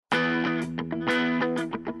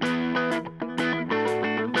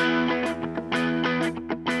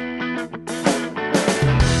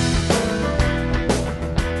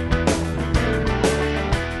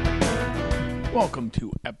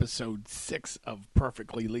to episode 6 of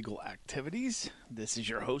Perfectly Legal Activities. This is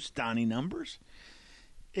your host, Donnie Numbers.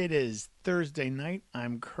 It is Thursday night.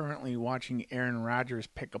 I'm currently watching Aaron Rodgers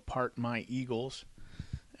pick apart my Eagles.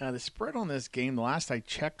 The spread on this game, the last I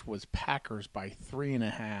checked, was Packers by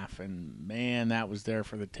 3.5, and man, that was there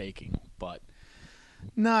for the taking. But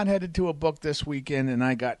not headed to a book this weekend, and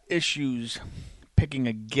I got issues picking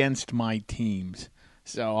against my teams.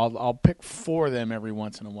 So I'll pick for them every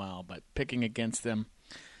once in a while, but picking against them,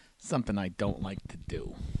 something I don't like to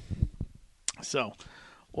do. So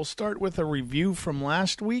we'll start with a review from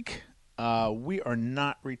last week. We are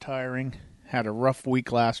not retiring. Had a rough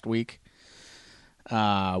week last week.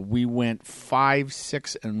 We went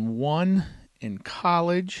 5-6-1 in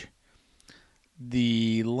college.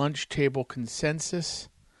 The lunch table consensus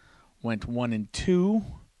went 1-2.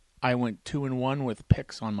 I went 2-1 with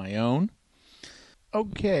picks on my own.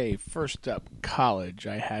 Okay, first up, college.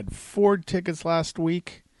 I had 4 tickets last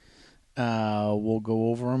week. We'll go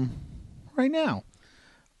over them right now.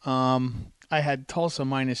 I had Tulsa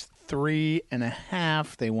minus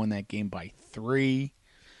 3.5. They won that game by 3.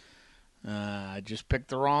 I just picked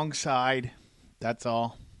the wrong side. That's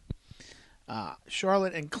all.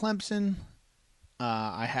 Charlotte and Clemson.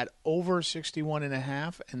 I had over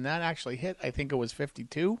 61.5, and that actually hit. I think it was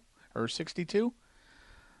 52 or 62.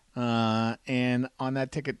 And on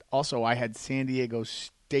that ticket, also, I had San Diego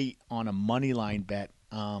State on a money line bet.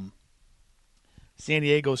 San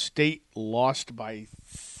Diego State lost by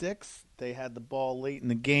 6. They had the ball late in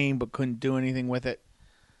the game, but couldn't do anything with it.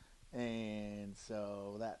 And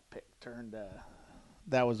so that pick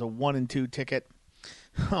that was a 1-2 ticket.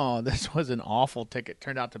 Oh, this was an awful ticket.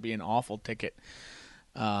 Turned out to be an awful ticket.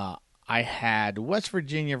 I had West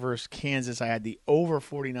Virginia versus Kansas. I had the over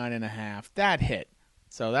 49.5. That hit.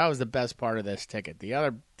 So that was the best part of this ticket. The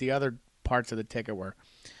other parts of the ticket were,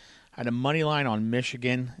 I had a money line on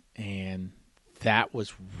Michigan, and that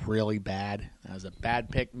was really bad. That was a bad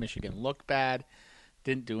pick. Michigan looked bad,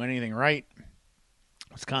 didn't do anything right.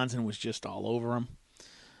 Wisconsin was just all over them.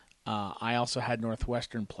 I also had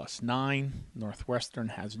Northwestern plus 9. Northwestern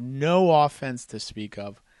has no offense to speak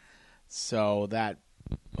of, so that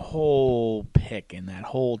whole pick and that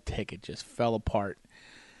whole ticket just fell apart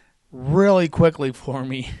really quickly for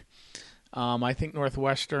me. I think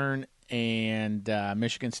Northwestern and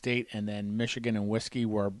Michigan State, and then Michigan and Whiskey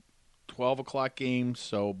were 12 o'clock games,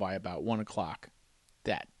 so by about 1 o'clock,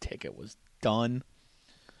 that ticket was done.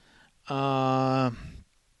 Let's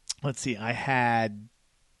see, I had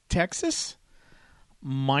Texas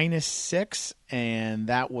minus 6, and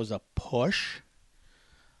that was a push.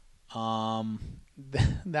 That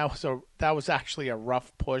was actually a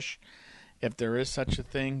rough push, if there is such a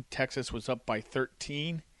thing. Texas was up by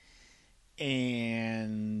 13,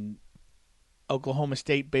 and Oklahoma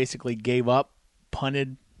State basically gave up,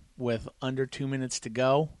 punted with under 2 minutes to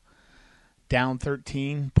go, down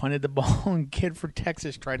 13, punted the ball, and kid for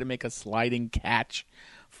Texas tried to make a sliding catch,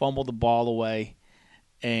 fumbled the ball away,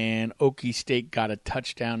 and Okie State got a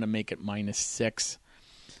touchdown to make it minus 6,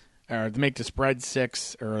 or to make the spread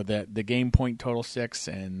 6, or the game point total 6,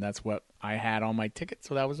 and that's what I had on my ticket,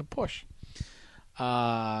 so that was a push.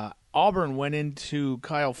 Auburn went into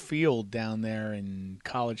Kyle Field down there in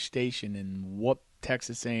College Station and whooped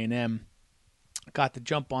Texas A&M. Got the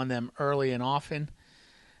jump on them early and often,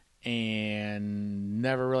 and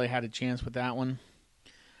never really had a chance with that one.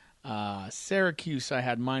 Syracuse, I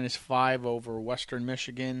had minus 5 over Western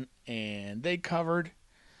Michigan, and they covered.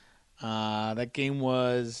 That game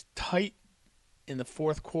was tight in the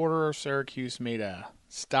fourth quarter. Syracuse made a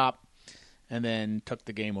stop and then took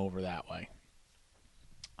the game over that way.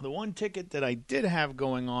 The one ticket that I did have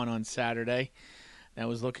going on Saturday that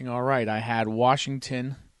was looking all right, I had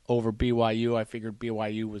Washington over BYU. I figured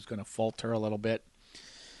BYU was going to falter a little bit,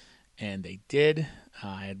 and they did.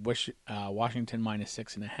 I had Washington minus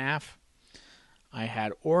 6.5. I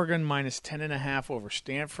had Oregon minus 10.5 over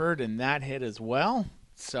Stanford, and that hit as well.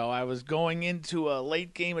 So I was going into a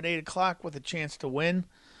late game at 8 o'clock with a chance to win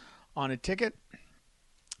on a ticket.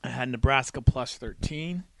 I had Nebraska plus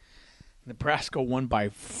 13. Nebraska won by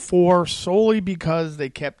 4 solely because they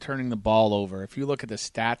kept turning the ball over. If you look at the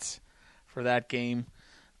stats for that game,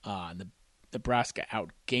 Nebraska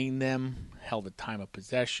outgained them, held a time of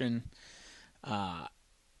possession.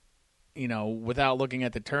 Without looking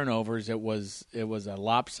at the turnovers, it was a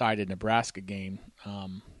lopsided Nebraska game.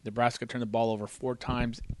 Nebraska turned the ball over 4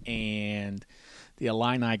 times, and the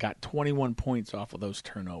Illini got 21 points off of those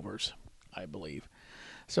turnovers, I believe.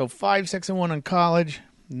 So 5-6-1 in college.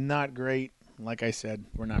 Not great. Like I said,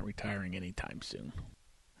 we're not retiring anytime soon.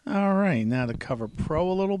 All right, now to cover pro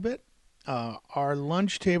a little bit. Our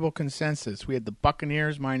lunch table consensus, we had the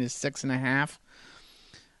Buccaneers minus 6.5.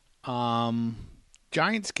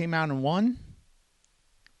 Giants came out and won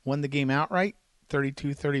the game outright,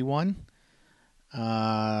 32-31.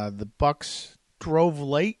 The Bucs drove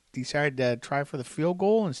late, decided to try for the field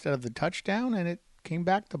goal instead of the touchdown, and it came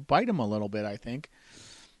back to bite them a little bit, I think.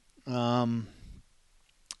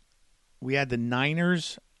 We had the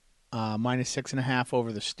Niners minus 6.5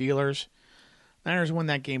 over the Steelers. Niners won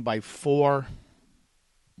that game by 4.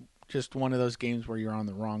 Just one of those games where you're on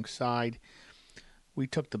the wrong side. We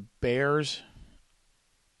took the Bears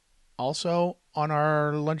also on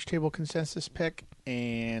our lunch table consensus pick,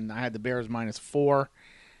 and I had the Bears minus 4,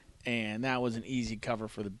 and that was an easy cover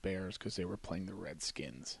for the Bears because they were playing the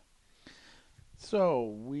Redskins.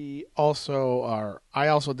 So I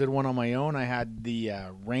also did one on my own. I had the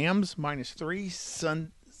Rams minus 3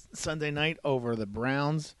 Sunday night over the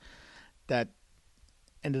Browns. That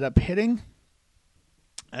ended up hitting.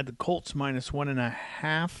 I had the Colts minus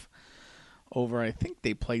 1.5 over, I think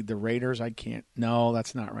they played the Raiders. No,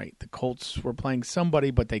 that's not right. The Colts were playing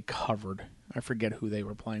somebody, but they covered. I forget who they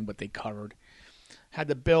were playing, but they covered. Had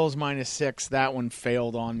the Bills minus 6. That one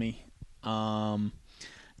failed on me.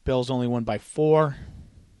 Bills only won by 4.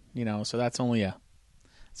 So that's only a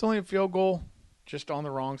field goal. Just on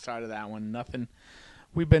the wrong side of that one. Nothing.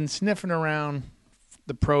 We've been sniffing around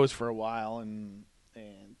the pros for a while and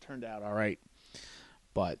turned out all right.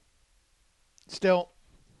 But still,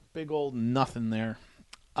 big old nothing there.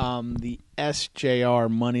 The SJR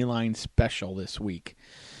Moneyline Special this week.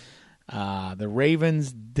 The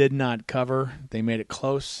Ravens did not cover. They made it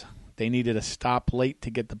close. They needed a stop late to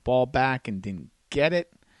get the ball back and didn't get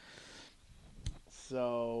it.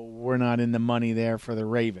 So we're not in the money there for the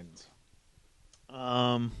Ravens.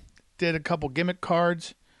 Did a couple gimmick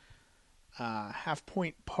cards.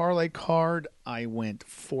 Half-point parlay card. I went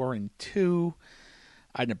 4-2.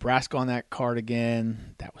 I had Nebraska on that card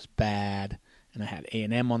again. That was bad. And I had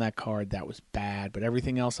A&M on that card. That was bad. But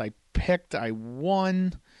everything else I picked, I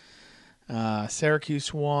won.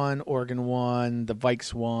 Syracuse won. Oregon won. The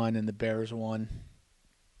Vikes won. And the Bears won.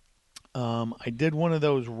 I did one of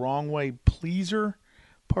those wrong way pleaser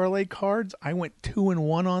parlay cards. I went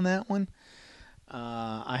 2-1 on that one.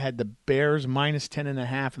 I had the Bears minus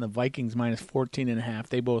 10.5 and the Vikings minus 14.5.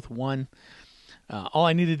 They both won. All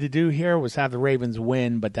I needed to do here was have the Ravens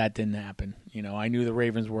win, but that didn't happen. I knew the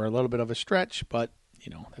Ravens were a little bit of a stretch, but,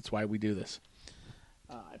 that's why we do this.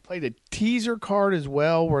 I played a teaser card as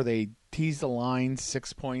well where they teased the line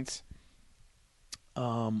 6 points.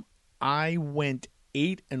 I went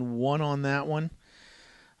 8-1 on that one.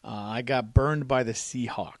 I got burned by the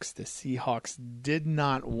Seahawks. The Seahawks did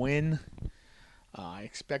not win. I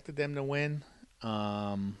expected them to win.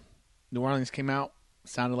 New Orleans came out.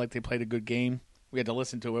 Sounded like they played a good game. We had to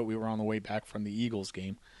listen to it. We were on the way back from the Eagles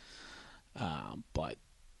game. But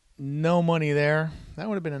no money there. That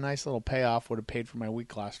would have been a nice little payoff. Would have paid for my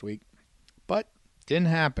week last week. But didn't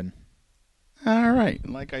happen. All right.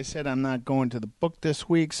 Like I said, I'm not going to the book this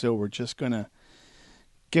week, so we're just going to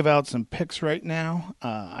give out some picks right now.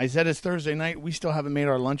 I said it's Thursday night. We still haven't made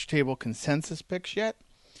our lunch table consensus picks yet.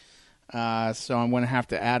 So I'm going to have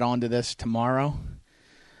to add on to this tomorrow.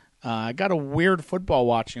 I got a weird football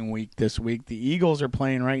watching week this week. The Eagles are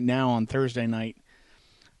playing right now on Thursday night.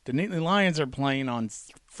 The Nittany Lions are playing on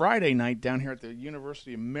Friday night down here at the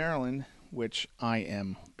University of Maryland, which I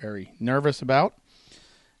am very nervous about.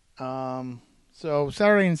 So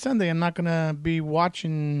Saturday and Sunday, I'm not going to be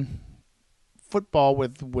watching football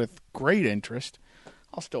with great interest.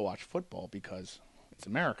 I'll still watch football because it's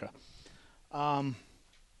America.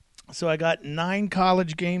 So I got 9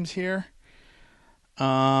 college games here.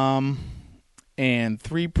 And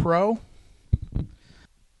 3 pro.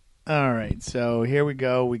 All right, so here we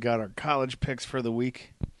go. We got our college picks for the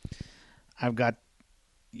week. I've got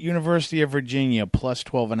University of Virginia plus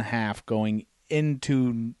 12.5 going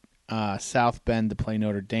into South Bend to play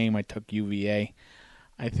Notre Dame. I took UVA.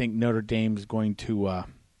 I think Notre Dame is going to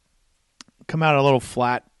come out a little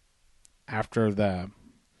flat after the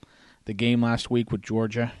game last week with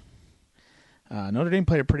Georgia. Notre Dame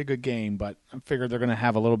played a pretty good game, but I figured they're going to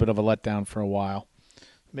have a little bit of a letdown for a while.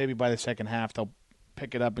 Maybe by the second half they'll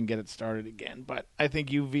pick it up and get it started again. But I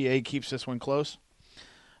think UVA keeps this one close.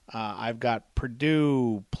 I've got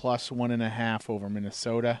Purdue plus 1.5 over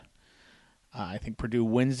Minnesota. I think Purdue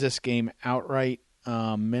wins this game outright.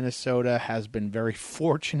 Minnesota has been very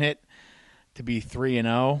fortunate to be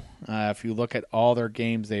 3-0. If you look at all their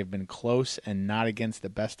games, they've been close and not against the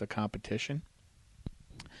best of competition.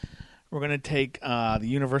 We're going to take the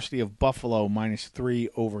University of Buffalo minus 3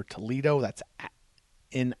 over Toledo. That's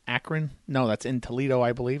in Akron. No, that's in Toledo,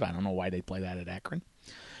 I believe. I don't know why they play that at Akron.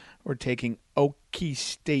 We're taking Okie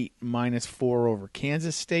State -4 over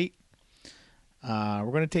Kansas State.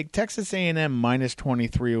 We're going to take Texas A&M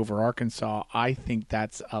 -23 over Arkansas. I think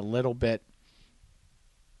that's a little bit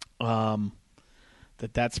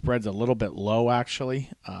that spread's a little bit low, actually.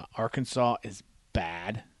 Arkansas is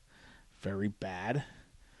bad, very bad.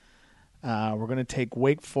 We're going to take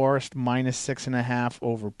Wake Forest -6.5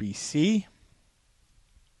 over BC.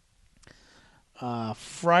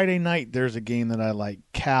 Friday night, there's a game that I like.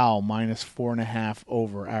 Cal -4.5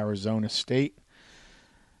 over Arizona State.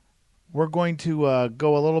 We're going to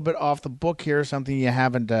go a little bit off the book here, something you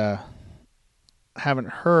haven't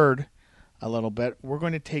heard a little bit. We're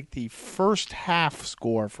going to take the first half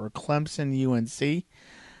score for Clemson UNC.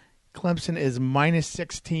 Clemson is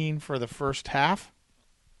 -16 for the first half,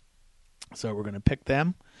 so we're going to pick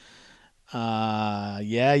them.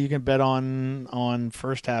 Yeah, you can bet on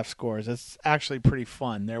first half scores. It's actually pretty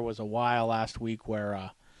fun. There was a while last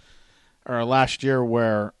year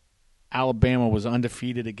where Alabama was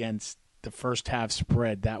undefeated against the first half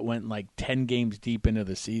spread. That went like 10 games deep into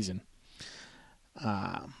the season.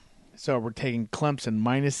 So we're taking Clemson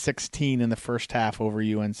 -16 in the first half over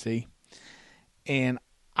UNC. And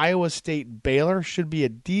Iowa State Baylor should be a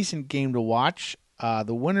decent game to watch.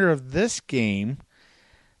 The winner of this game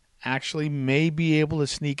actually may be able to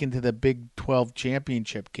sneak into the Big 12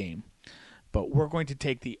 championship game. But we're going to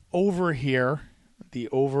take the over here. The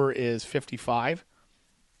over is 55.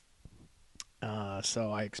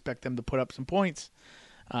 So I expect them to put up some points.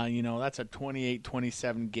 That's a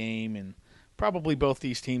 28-27 game, and probably both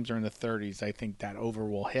these teams are in the 30s. I think that over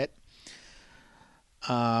will hit.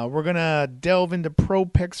 We're going to delve into pro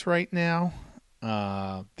picks right now.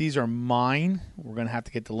 These are mine. We're going to have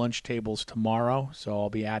to get the lunch tables tomorrow, so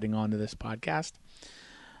I'll be adding on to this podcast.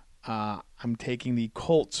 I'm taking the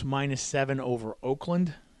Colts -7 over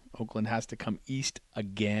Oakland. Oakland has to come east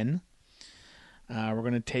again. We're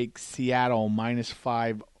going to take Seattle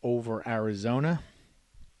 -5 over Arizona.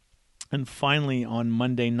 And finally, on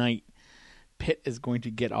Monday night, Pitt is going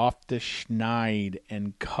to get off the schneid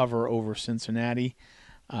and cover over Cincinnati,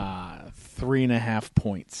 3.5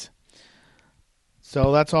 points.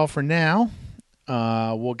 So that's all for now.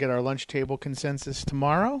 We'll get our lunch table consensus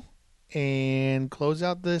tomorrow and close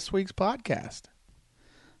out this week's podcast.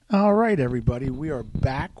 All right, everybody. We are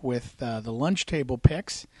back with the lunch table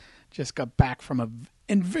picks. Just got back from an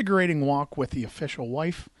invigorating walk with the official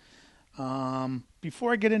wife.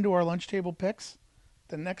 Before I get into our lunch table picks,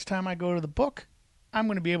 the next time I go to the book, I'm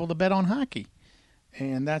going to be able to bet on hockey.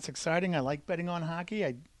 And that's exciting. I like betting on hockey.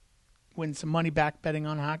 I win some money back betting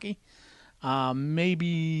on hockey.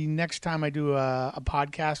 Maybe next time I do a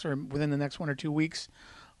podcast or within the next 1 or 2 weeks,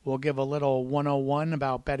 we'll give a little 101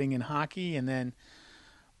 about betting in hockey. And then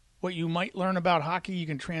what you might learn about hockey, you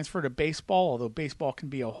can transfer to baseball, although baseball can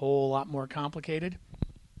be a whole lot more complicated.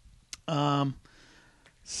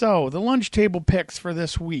 So the lunch table picks for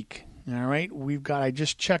this week. All right, I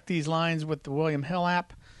just checked these lines with the William Hill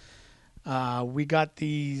app. We got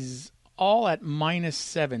these all at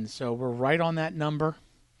 -7, so we're right on that number.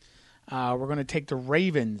 We're going to take the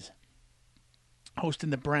Ravens hosting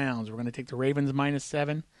the Browns. We're going to take the Ravens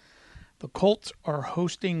 -7. The Colts are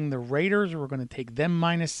hosting the Raiders. We're going to take them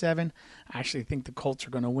 -7. I actually think the Colts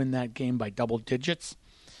are going to win that game by double digits.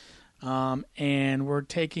 And we're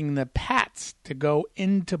taking the Pats to go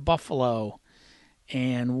into Buffalo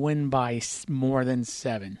and win by more than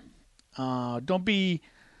 7. Don't be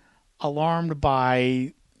alarmed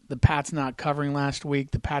by the Pats not covering last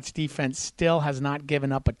week. The Pats defense still has not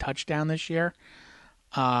given up a touchdown this year.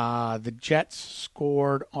 The Jets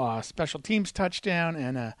scored a special teams touchdown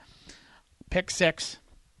and a pick 6.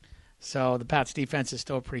 So the Pats defense is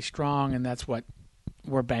still pretty strong, and that's what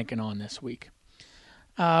we're banking on this week.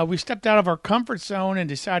 We stepped out of our comfort zone and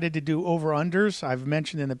decided to do over-unders. I've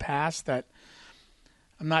mentioned in the past that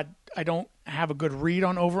I don't have a good read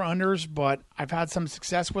on over-unders, but I've had some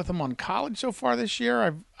success with them on college so far this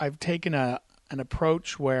year. I've taken an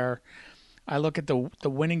approach where I look at the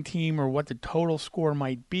winning team or what the total score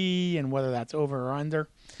might be and whether that's over or under.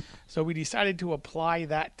 So we decided to apply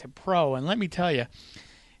that to pro. And let me tell you,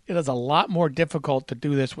 it is a lot more difficult to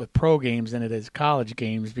do this with pro games than it is college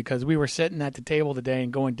games, because we were sitting at the table today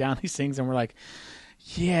and going down these things and we're like,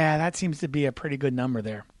 yeah, that seems to be a pretty good number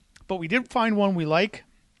there. But we did find one we like.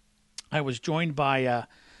 I was joined by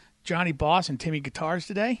Johnny Boss and Timmy Guitars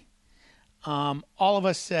today. All of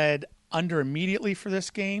us said under immediately for this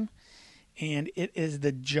game. And it is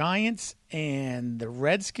the Giants and the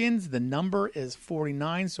Redskins. The number is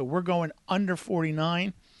 49, so we're going under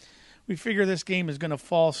 49. We figure this game is going to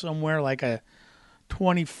fall somewhere like a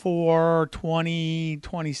 24, 20,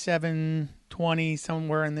 27, 20,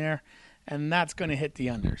 somewhere in there. And that's going to hit the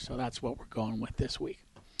under. So that's what we're going with this week.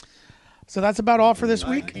 So that's about all for this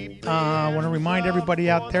week. I want to remind everybody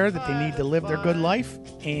out there that they need to live their good life.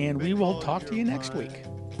 And we will talk to you next week.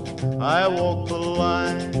 I walk the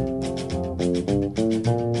line.